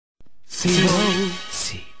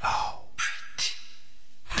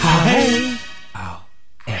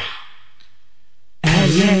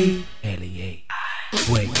C.o.r.a.l.i.a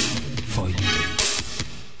Gweg for you.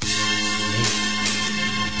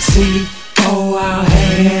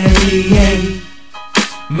 C.o.r.a.l.i.a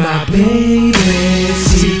my baby.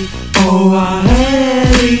 C.o.r.a.l.i.a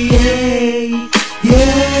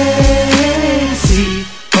yeah.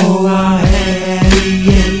 C.o.r.a.l.i.a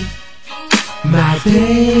my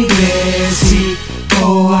baby. C.o.r.a.l.i.a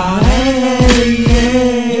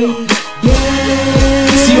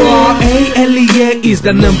C.o.r.a.l.i.a is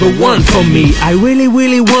the #1 for me. I really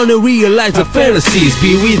wanna realize the fantasies.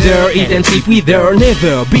 Be with her, eat and sleep with her,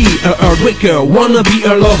 never be a heartbreaker. Wanna be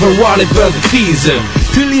a lover, whatever the reason.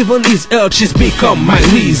 To live on this earth, she's become my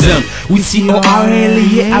reason. With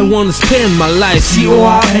C.o.r.a.l.i.a, I wanna spend my life.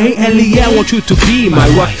 C.o.r.a.l.i.a, I want you to be my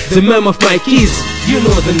wife. The mom of my kids, you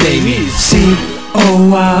know the name is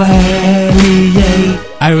C.o.r.a.l.i.a.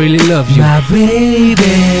 I really love you, my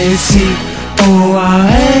baby. C.o.r.a.l.i.a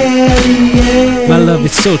my love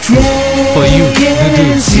is so true for you.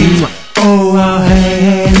 C.o.r.a.l.i.a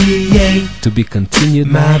to be continued,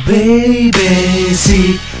 my baby.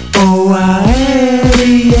 C.o.r.a.l.i.a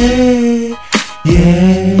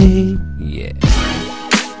yeah.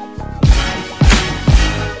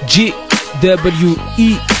 Gweg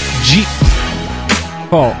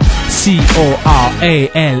for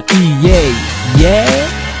C.o.r.a.l.i.a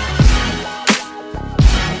yeah.